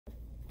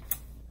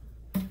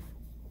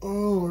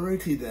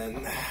Alrighty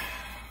then.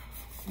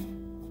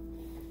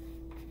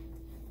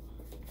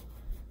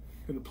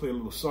 Gonna play a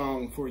little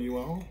song for you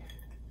all.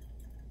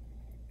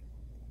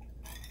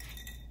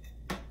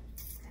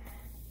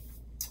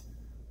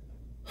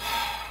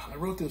 I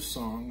wrote this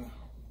song,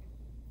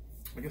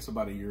 I guess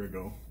about a year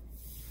ago,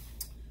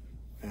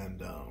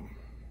 and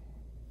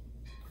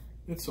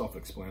it's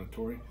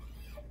self-explanatory.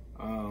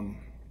 I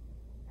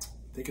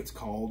think it's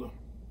called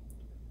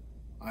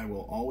I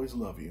Will Always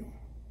Love You,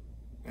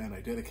 and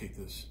I dedicate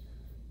this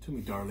to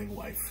my darling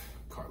wife,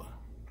 Carla.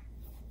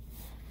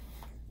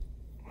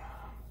 I'm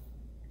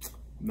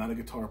not a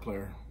guitar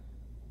player.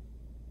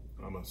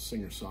 I'm a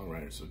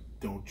singer-songwriter, so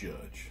don't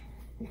judge.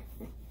 Here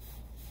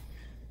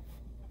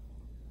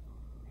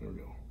we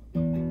go.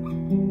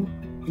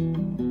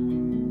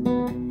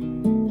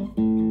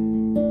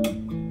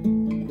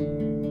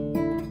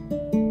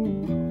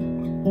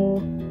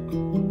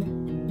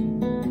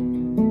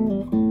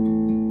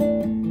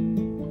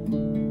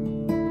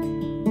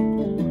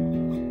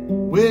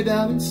 Way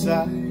down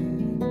inside,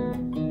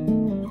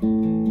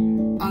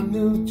 I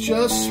knew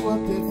just what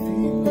that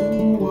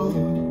feeling was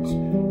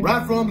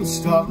right from the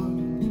start.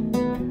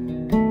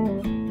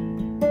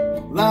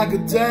 Like a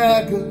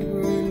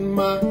dagger in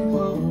my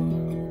heart,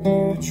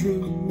 you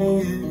drew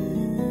me in,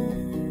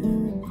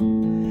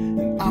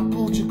 and I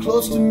pulled you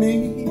close to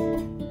me.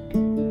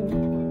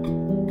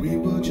 We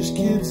were just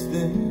kids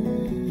then.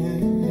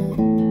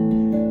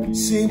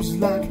 Seems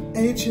like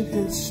ancient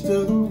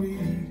history,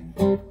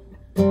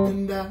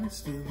 and I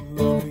still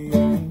love you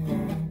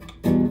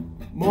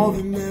more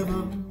than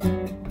ever,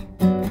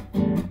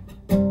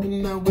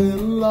 and I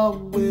will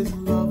always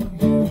love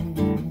you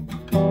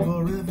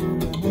forever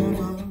and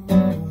ever.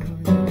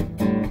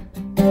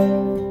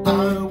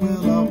 I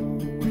will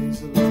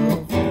always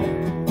love you.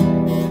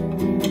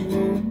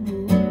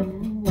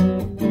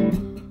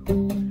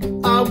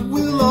 I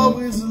will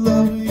always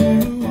love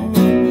you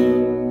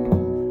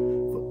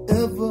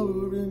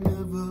forever and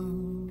ever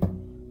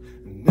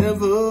and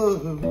ever.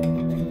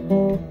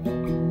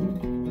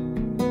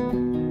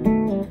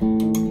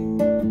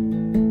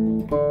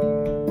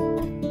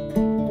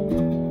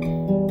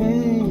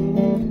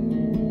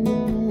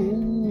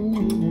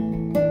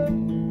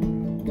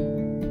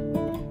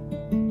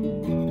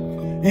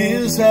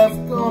 Years have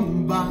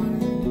gone by,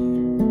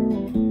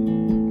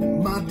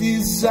 and my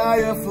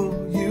desire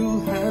for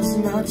you has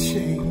not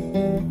changed.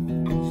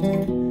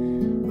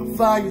 The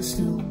fire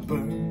still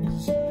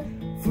burns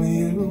for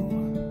you.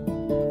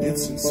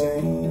 It's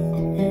insane.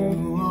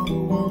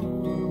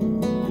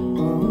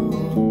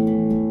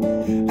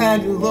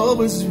 And you'll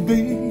always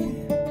be.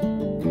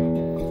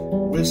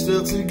 We're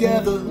still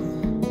together.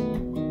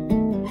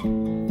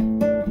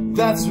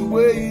 That's the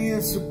way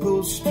it's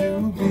supposed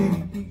to be.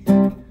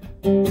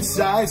 Yes,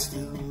 I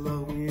still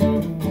love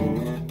you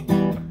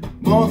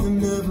more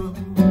than ever,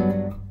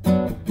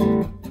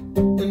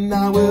 and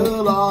I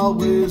will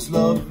always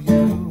love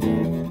you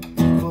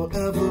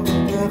forever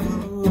and ever.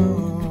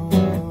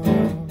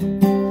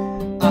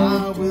 I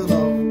will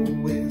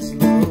always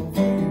love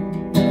you.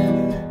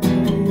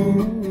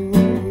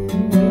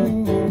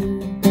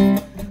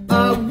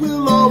 I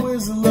will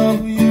always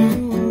love you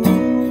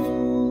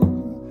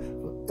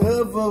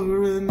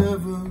forever and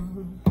ever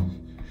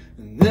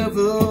and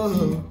ever.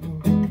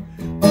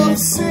 The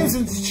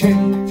seasons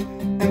change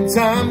and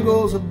time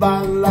goes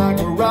by like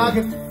a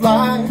rocket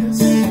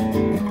flies,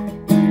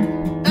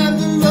 and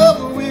the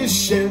love we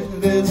share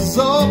is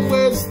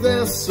always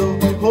there, so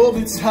hold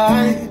me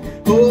tight,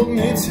 hold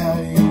me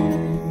tight.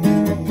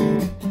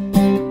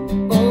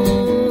 Oh,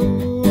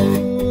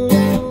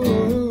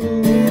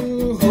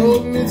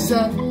 hold me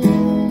tight,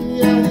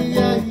 yeah,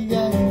 yeah, yeah,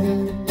 yeah.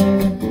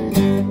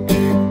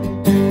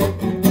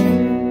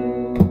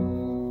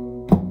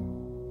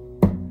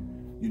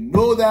 You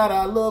know that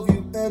I love you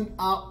and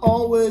I'll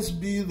always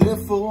be there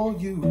for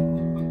you.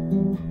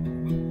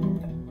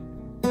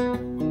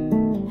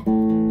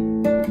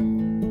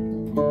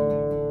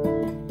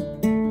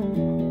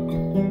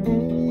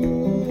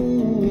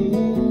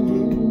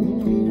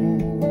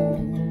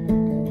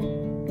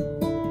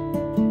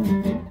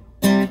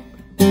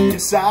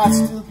 Yes, I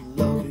still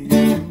love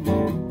you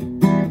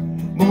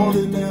more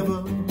than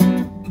ever,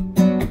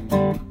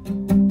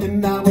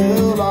 and I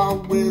will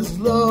always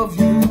love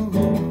you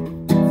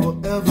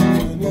forever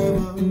and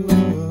ever.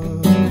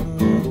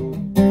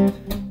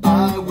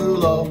 I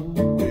will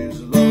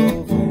always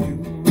love you.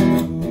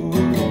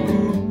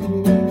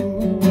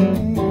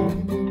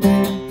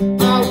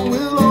 I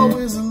will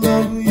always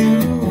love you.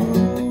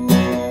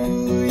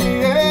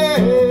 Yeah.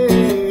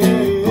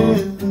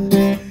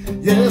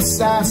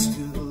 Yes, I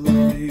still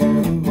love you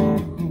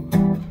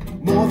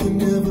more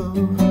than ever,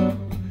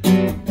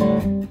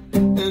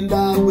 and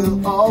I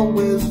will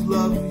always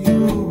love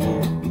you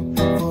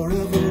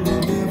forever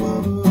and ever.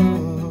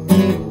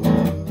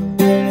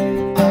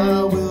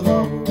 I will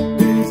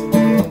always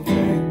love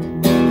you.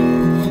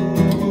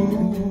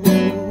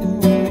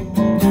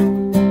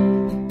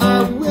 I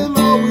will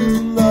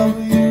always love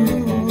you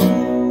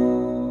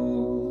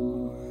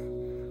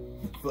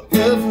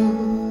forever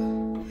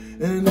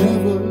and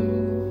ever.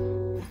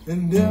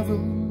 and never.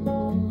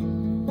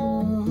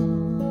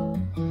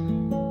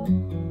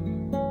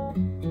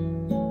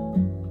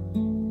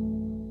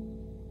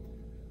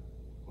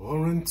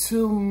 Or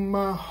until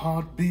my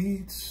heart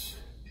beats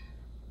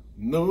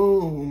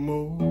no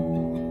more.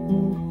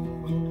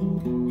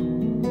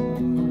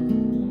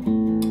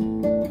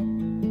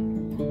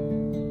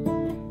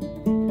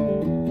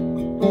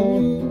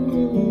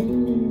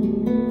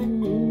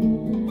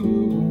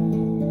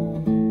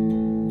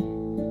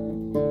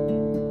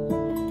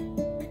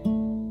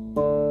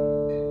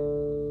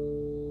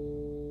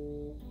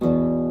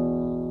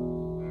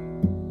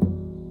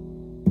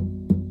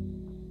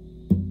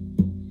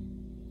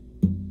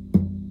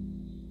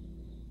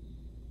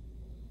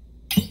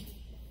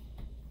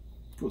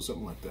 Go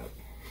something like that.